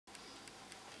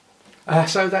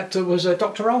So that was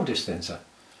Dr. Oldest then, sir?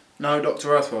 No, Dr.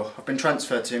 Earthwell. I've been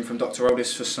transferred to him from Dr.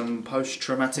 Oldest for some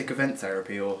post-traumatic event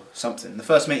therapy or something. The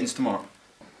first meeting's tomorrow.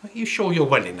 Are you sure you're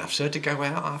well enough, sir, to go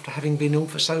out after having been ill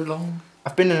for so long?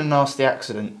 I've been in a nasty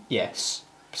accident, yes.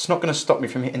 It's not going to stop me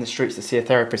from hitting the streets to see a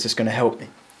therapist that's going to help me.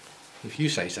 If you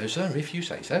say so, sir, if you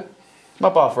say so. My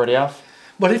bath ready, Alf?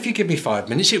 Well, if you give me 5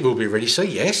 minutes, it will be ready, sir,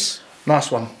 yes. Nice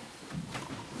one.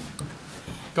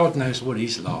 God knows what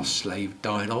his last slave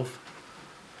died of.